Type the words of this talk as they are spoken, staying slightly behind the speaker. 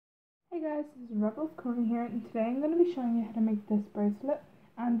Hey guys, this is Rebels Corner here, and today I'm going to be showing you how to make this bracelet.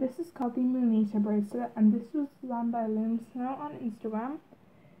 And this is called the Munita bracelet, and this was designed by loomsnow on Instagram.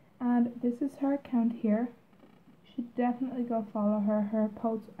 And this is her account here. You should definitely go follow her. Her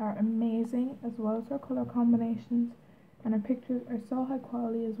posts are amazing, as well as her colour combinations, and her pictures are so high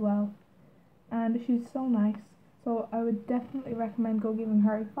quality as well. And she's so nice, so I would definitely recommend go giving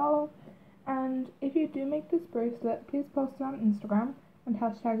her a follow. And if you do make this bracelet, please post it on Instagram and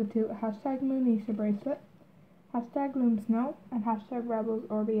hashtag it to hashtag Munita bracelet, hashtag loomsnow, and hashtag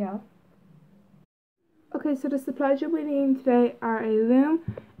rebelsrbl. Okay, so the supplies you'll be needing today are a loom,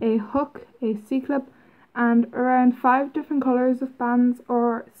 a hook, a C-clip, and around 5 different colours of bands,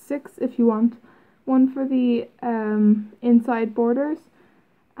 or 6 if you want. One for the inside borders,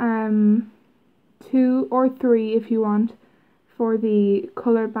 2 or 3 if you want for the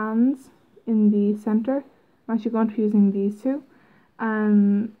coloured bands in the centre. I'm actually going to be using these two.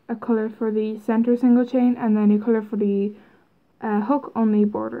 A colour for the centre single chain, and then a colour for the hook only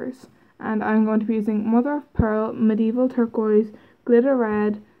borders. And I'm going to be using mother of pearl, medieval turquoise, glitter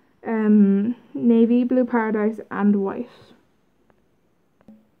red, navy blue paradise, and white.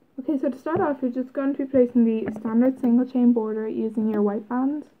 Okay, so to start off, you're just going to be placing the standard single chain border using your white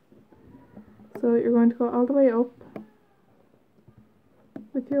bands. So you're going to go all the way up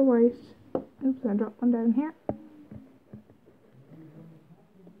with your white. Oops, I dropped one down here.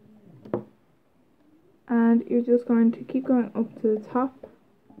 And you're just going to keep going up to the top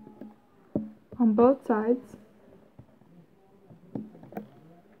on both sides,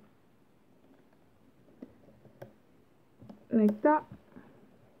 like that,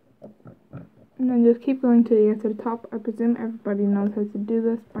 and then just keep going till you get to the top. I presume everybody knows how to do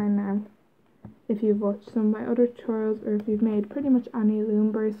this by now if you've watched some of my other tutorials, or if you've made pretty much any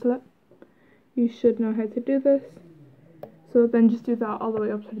loom bracelet, you should know how to do this. So then just do that all the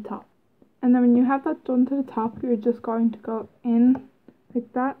way up to the top. And then when you have that done to the top, you're just going to go in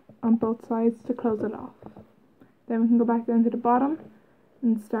like that on both sides to close it off. Then we can go back down to the bottom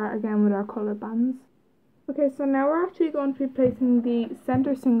and start again with our colour bands. Okay, so now we're actually going to be placing the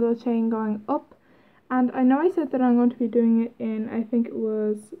centre single chain going up. And I know I said that I'm going to be doing it in, I think it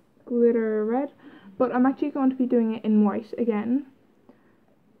was glitter red, but I'm actually going to be doing it in white again.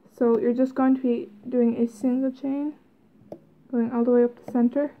 So you're just going to be doing a single chain going all the way up the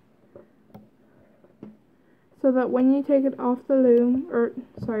centre, so that when you take it off the loom,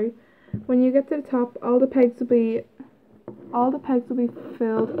 when you get to the top, all the pegs will be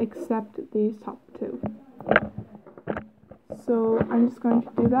filled except these top two. So I'm just going to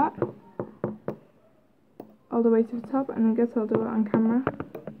do that all the way to the top, and I guess I'll do it on camera.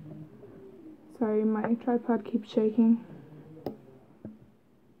 Sorry, my tripod keeps shaking.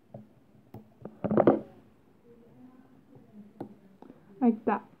 Like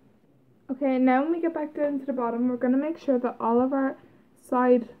that. Okay, now when we get back down to the bottom, we're going to make sure that all of our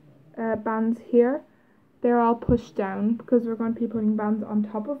side bands here, they're all pushed down, because we're going to be putting bands on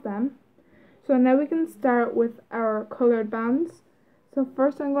top of them. So now we can start with our coloured bands. So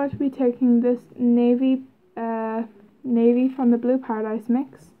first I'm going to be taking this navy from the Blue Paradise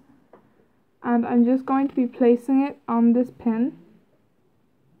mix, and I'm just going to be placing it on this pin,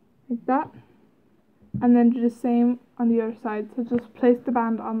 like that, and then do the same on the other side. So just place the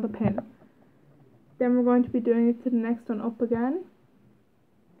band on the pin. Then we're going to be doing it to the next one up again,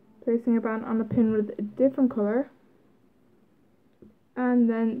 placing a band on a pin with a different colour, and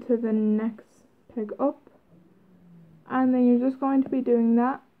then to the next peg up, and then you're just going to be doing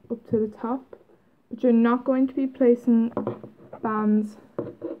that up to the top, but you're not going to be placing bands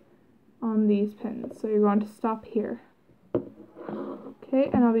on these pins, so you're going to stop here. Okay,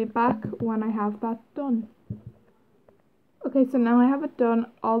 and I'll be back when I have that done. Okay, so now I have it done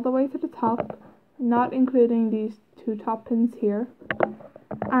all the way to the top, not including these 2 top pins here.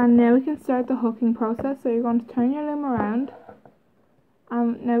 And now we can start the hooking process. So you're going to turn your loom around.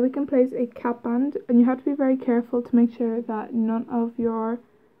 Now we can place a cap band, and you have to be very careful to make sure that none of your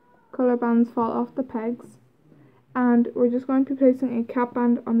colour bands fall off the pegs. And we're just going to be placing a cap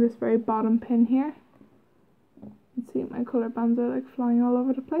band on this very bottom pin here. You can see my colour bands are like flying all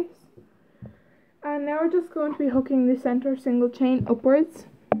over the place. And now we're just going to be hooking the centre single chain upwards.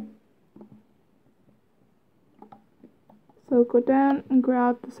 So go down and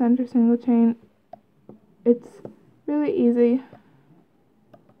grab the centre single chain. It's really easy.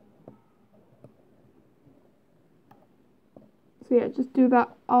 So yeah, just do that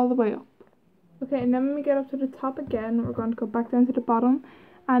all the way up. Okay, and then when we get up to the top again, we're going to go back down to the bottom,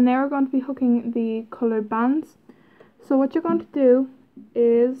 and now we're going to be hooking the coloured bands. So what you're going to do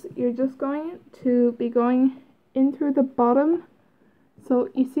is you're just going to be going in through the bottom So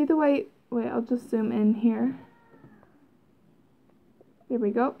you see the way, wait, I'll just zoom in here. There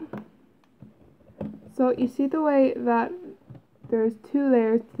we go. So you see the way that there's 2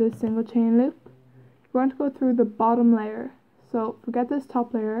 layers to this single chain loop? You're going to go through the bottom layer. So forget this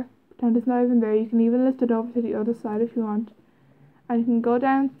top layer, pretend it's not even there. You can even lift it over to the other side if you want. And you can go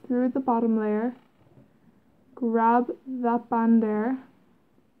down through the bottom layer, grab that band there,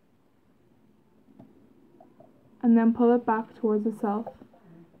 and then pull it back towards itself.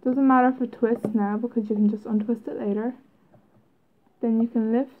 Doesn't matter if it twists now because you can just untwist it later. Then you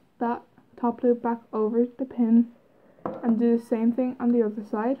can lift that top loop back over the pin and do the same thing on the other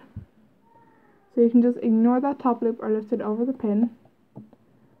side. So you can just ignore that top loop or lift it over the pin,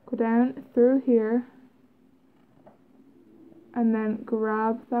 go down through here, and then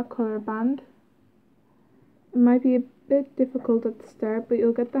grab that colour band. It might be a bit difficult at the start, but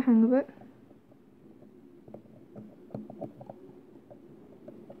you'll get the hang of it.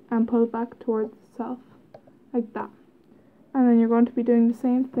 And pull it back towards itself, like that. And then you're going to be doing the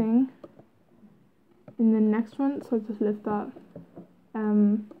same thing in the next one, so just lift that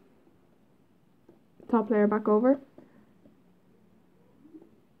top layer back over.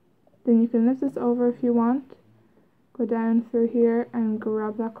 Then you can lift this over if you want, go down through here and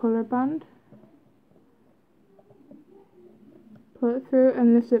grab that colour band, pull it through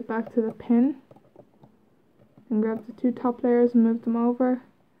and lift it back to the pin, and grab the 2 top layers and move them over,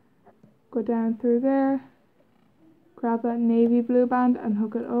 go down through there, grab that navy blue band and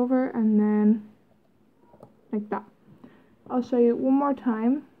hook it over, and then like that. I'll show you one more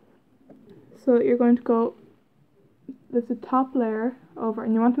time. So you're going to go lift the top layer over,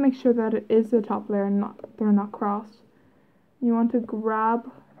 and you want to make sure that it is the top layer and they're not crossed. You want to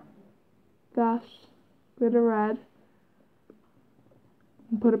grab that glitter red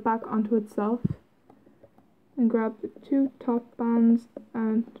and put it back onto itself, and grab the 2 top bands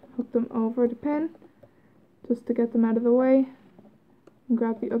and hook them over the pin just to get them out of the way, and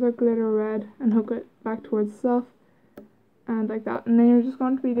grab the other glitter red and hook it back towards itself, and like that. And then you're just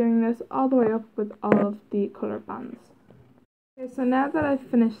going to be doing this all the way up with all of the colour bands. Okay, so now that I've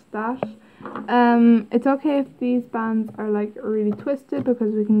finished that, it's okay if these bands are like really twisted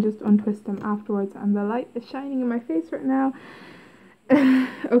because we can just untwist them afterwards, and the light is shining in my face right now.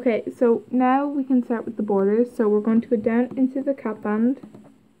 Okay, so now we can start with the borders. So we're going to go down into the cap band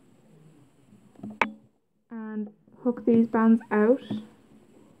and hook these bands out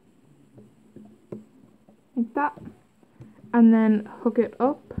like that, and then hook it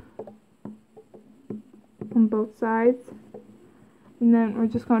up on both sides, and then we're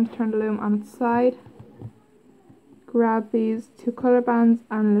just going to turn the loom on its side, grab these 2 colour bands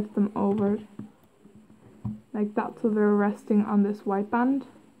and lift them over like that so they're resting on this white band,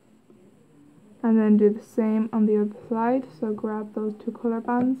 and then do the same on the other side. So grab those 2 colour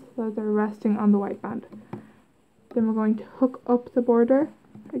bands so that they're resting on the white band. Then we're going to hook up the border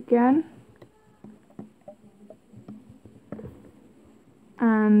again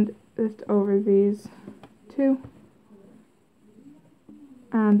and lift over these 2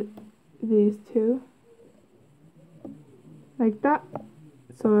 and these 2 like that,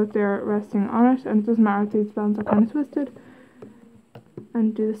 so that they're resting on it, and it doesn't matter if these bands are kind of twisted.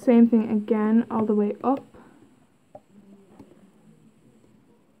 And do the same thing again all the way up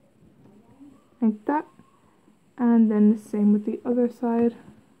like that, and then the same with the other side.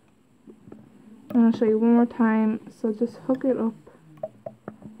 And I'll show you one more time. So just hook it up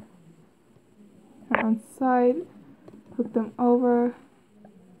on its side, hook them over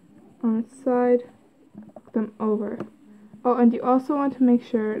on its side, hook them over. Oh, and you also want to make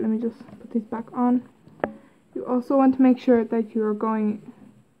sure, let me just put these back on. You also want to make sure that you're going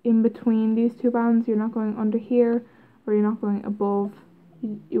in between these 2 bands. You're not going under here, or you're not going above.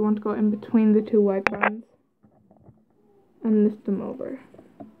 You want to go in between the 2 white bands and lift them over.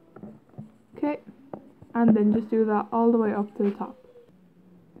 Okay, and then just do that all the way up to the top.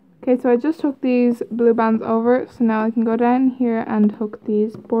 Okay, so I just hooked these blue bands over, so now I can go down here and hook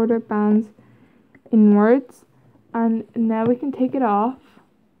these border bands inwards, and now we can take it off,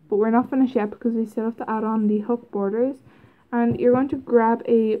 but we're not finished yet because we still have to add on the hook borders. And you're going to grab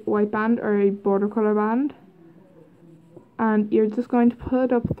a white band or a border colour band, and you're just going to pull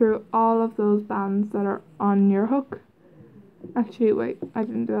it up through all of those bands that are on your hook. Actually, wait, I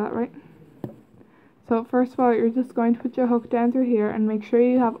didn't do that right. So first of all, you're just going to put your hook down through here and make sure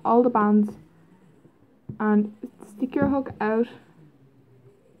you have all the bands, and stick your hook out,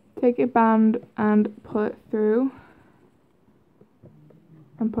 take a band and pull it through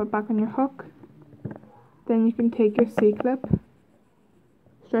and put it back on your hook. Then you can take your C-clip,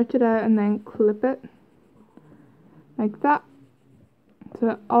 stretch it out and then clip it like that, so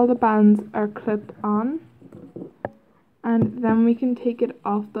that all the bands are clipped on, and then we can take it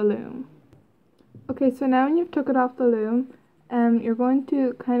off the loom. Okay, so now when you've took it off the loom, you're going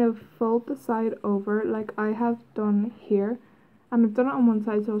to kind of fold the side over like I have done here, and I've done it on one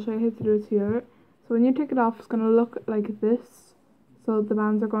side, so I'll show you how to do it to the other. So when you take it off, it's going to look like this. So the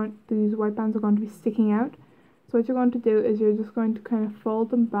bands are these white bands are going to be sticking out. So what you're going to do is you're just going to kind of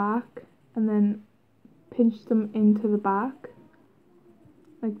fold them back and then pinch them into the back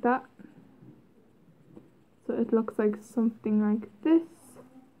like that. So it looks like something like this.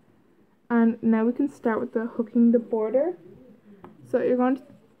 And now we can start with the hooking the border. So you're going to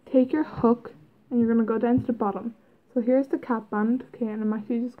take your hook and you're going to go down to the bottom. So here's the cap band. Okay, and I'm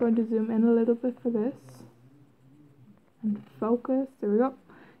actually just going to zoom in a little bit for this. And focus. There we go.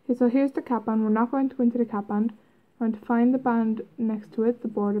 Okay, so here's the cap band. We're not going to go into the cap band. I'm going to find the band next to it, the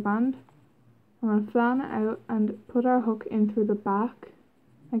border band. I'm going to flatten it out and put our hook in through the back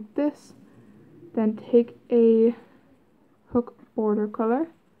like this. Then take a hook border color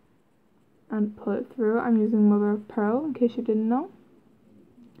and pull it through. I'm using mother of pearl in case you didn't know.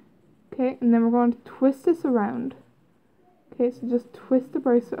 Okay, and then we're going to twist this around. Okay, so just twist the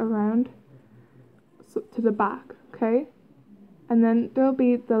bracelet around to the back, okay? And then there'll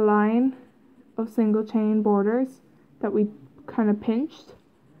be the line of single chain borders that we kind of pinched.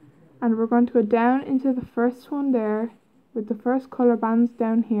 And we're going to go down into the first one there with the first colour bands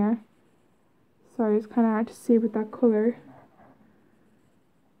down here. Sorry, it's kind of hard to see with that colour.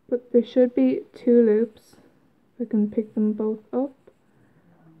 But there should be 2 loops. I can pick them both up.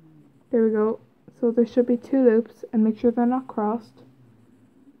 There we go. So there should be 2 loops, and make sure they're not crossed.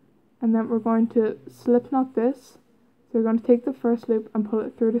 And then we're going to slip knot this. So you're going to take the first loop and pull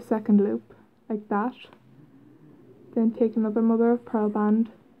it through the second loop, like that. Then take another mother of pearl band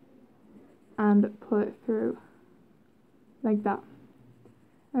and pull it through, like that.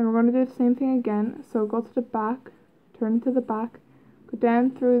 And we're going to do the same thing again. So go to the back, turn it to the back, go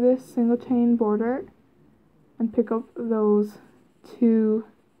down through this single chain border and pick up those 2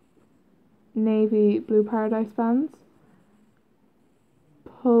 navy blue paradise bands.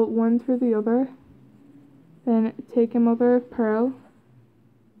 Pull one through the other, then take a mother of pearl,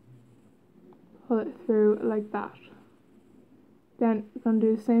 pull it through like that. Then we're going to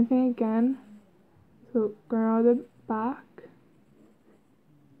do the same thing again. So go around the back,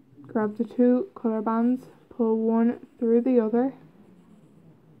 grab the 2 colour bands, pull one through the other,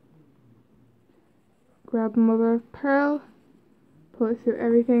 grab mother of pearl, pull it through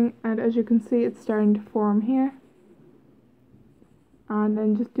everything, and as you can see it's starting to form here. And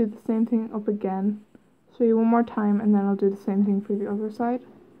then just do the same thing up again. Show you one more time and then I'll do the same thing for the other side.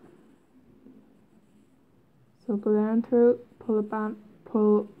 So go down through,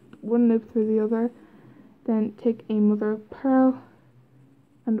 pull one loop through the other, then take a mother of pearl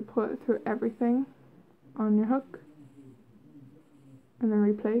and pull it through everything on your hook, and then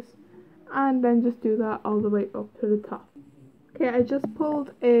replace, and then just do that all the way up to the top. Okay, I just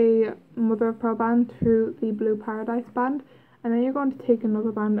pulled a mother of pearl band through the blue paradise band, and then you're going to take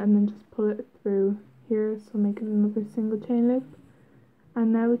another band and then just pull it through here, so make it another single chain loop.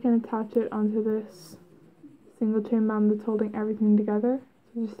 And now we can attach it onto this single chain band that's holding everything together.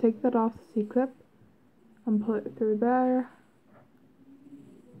 So just take that off the C-clip and pull it through there,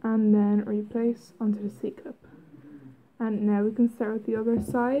 and then replace onto the C-clip. And now we can start with the other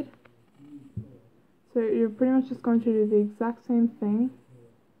side. So you're pretty much just going to do the exact same thing.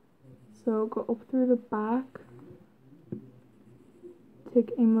 So go up through the back,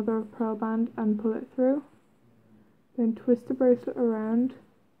 take a mother of pearl band and pull it through, then twist the bracelet around.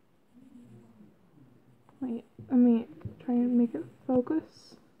 Wait, let me try and make it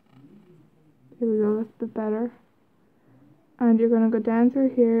focus. There we go, that's a bit better. And you're going to go down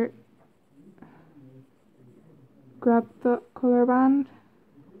through here, grab the colour band,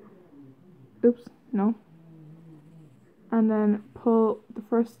 oops, no, and then pull the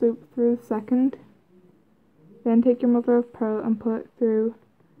first loop through the second. Then take your mother of pearl and pull it through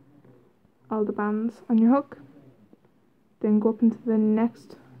all the bands on your hook. Then go up into the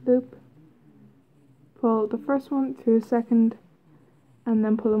next loop, pull the first one through the second, and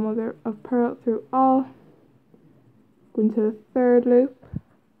then pull the mother of pearl through all. Go into the third loop,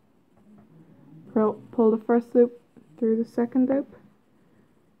 pull the first loop through the second loop,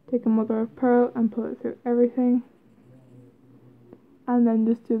 take a mother of pearl and pull it through everything, and then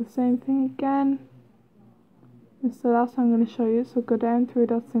just do the same thing again. This is the last one I'm going to show you. So go down through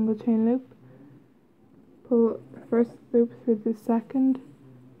that single chain loop, pull the first loop through the second,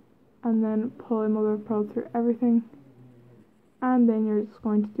 and then pull a mother of pearl through everything, and then you're just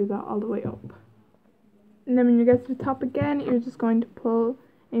going to do that all the way up. And then when you get to the top again, you're just going to pull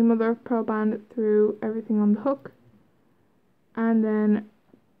a mother of pearl band through everything on the hook, and then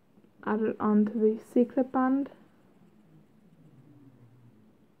add it onto the C-clip band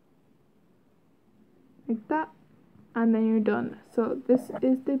like that, and then you're done. So this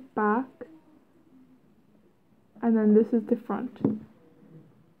is the back, and then this is the front.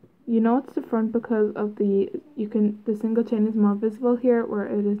 You know it's the front because of the single chain is more visible here where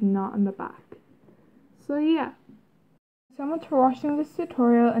it is not on the back. So yeah. So much for watching this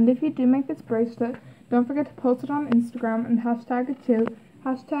tutorial, and if you do make this bracelet, don't forget to post it on Instagram and hashtag it too.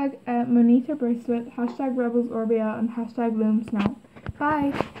 Hashtag Munita bracelet, hashtag rebelsorbia, and hashtag loomsnow.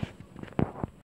 Bye!